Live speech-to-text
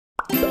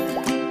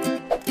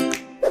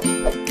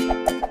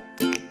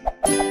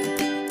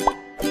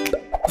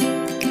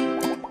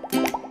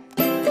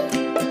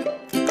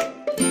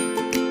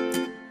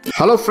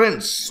Hello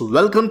friends,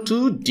 welcome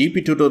to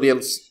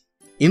dptutorials.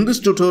 In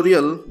this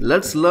tutorial,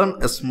 let's learn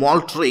a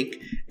small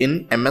trick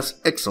in MS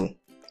Excel.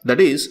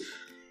 That is,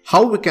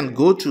 how we can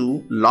go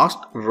to last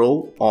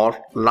row or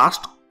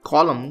last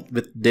column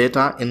with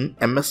data in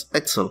MS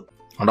Excel,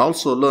 and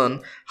also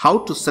learn how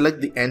to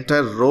select the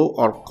entire row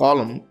or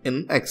column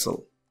in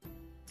Excel.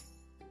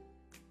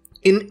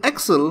 In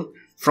Excel,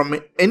 from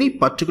any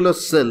particular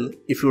cell,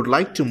 if you would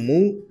like to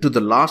move to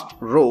the last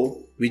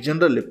row, we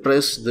generally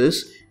press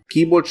this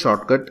keyboard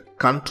shortcut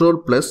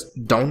Ctrl plus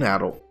down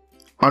arrow,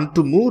 and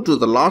to move to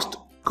the last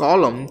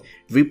column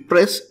we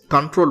press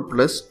Ctrl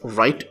plus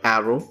right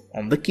arrow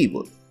on the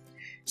keyboard.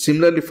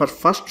 Similarly, for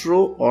first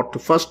row or to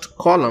first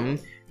column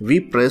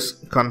we press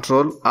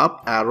Ctrl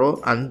up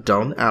arrow and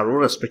down arrow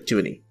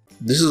respectively.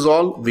 This is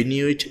all we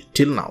knew it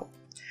till now,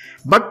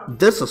 but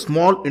there's a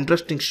small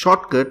interesting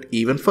shortcut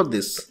even for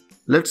this.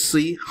 Let's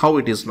see how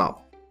it is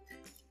now.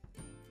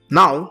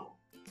 Now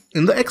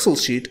in the Excel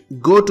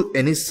sheet, go to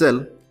any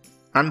cell,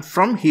 and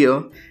from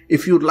here,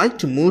 if you would like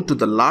to move to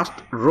the last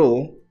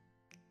row,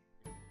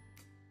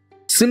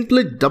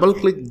 simply double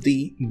click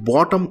the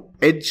bottom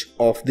edge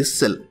of this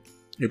cell.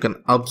 You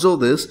can observe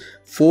this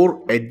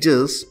 4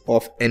 edges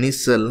of any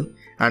cell,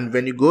 and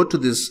when you go to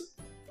this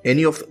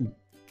any of the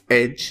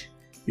edge,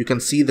 you can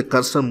see the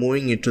cursor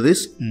moving into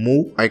this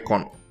move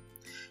icon.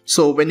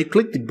 So when you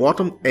click the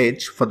bottom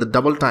edge for the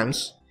double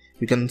times,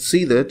 you can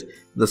see that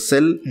the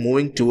cell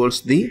moving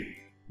towards the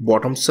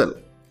bottom cell.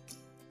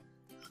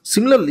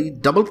 Similarly,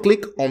 double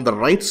click on the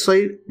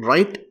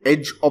right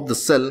edge of the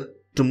cell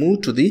to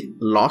move to the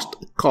last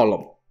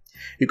column.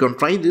 You can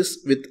try this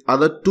with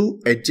other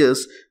 2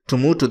 edges to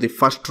move to the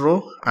first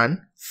row and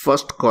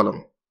first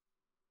column.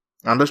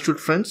 Understood,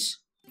 friends?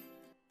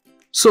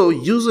 So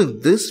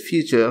using this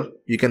feature,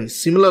 you can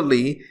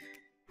similarly,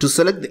 to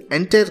select the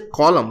entire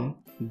column,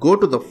 go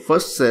to the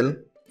first cell,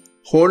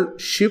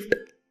 hold Shift,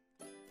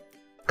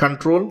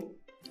 Ctrl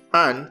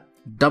and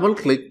double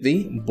click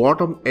the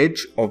bottom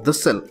edge of the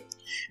cell.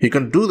 You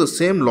can do the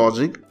same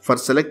logic for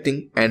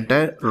selecting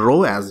entire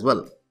row as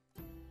well.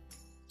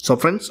 So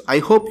friends, I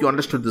hope you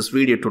understood this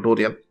video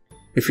tutorial.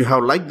 If you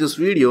have liked this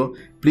video,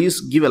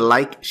 please give a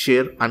like,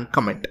 share and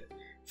comment.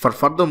 For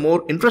further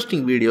more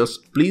interesting videos,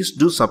 please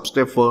do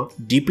subscribe for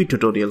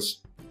dptutorials.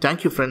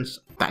 Thank you friends.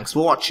 Thanks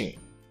for watching.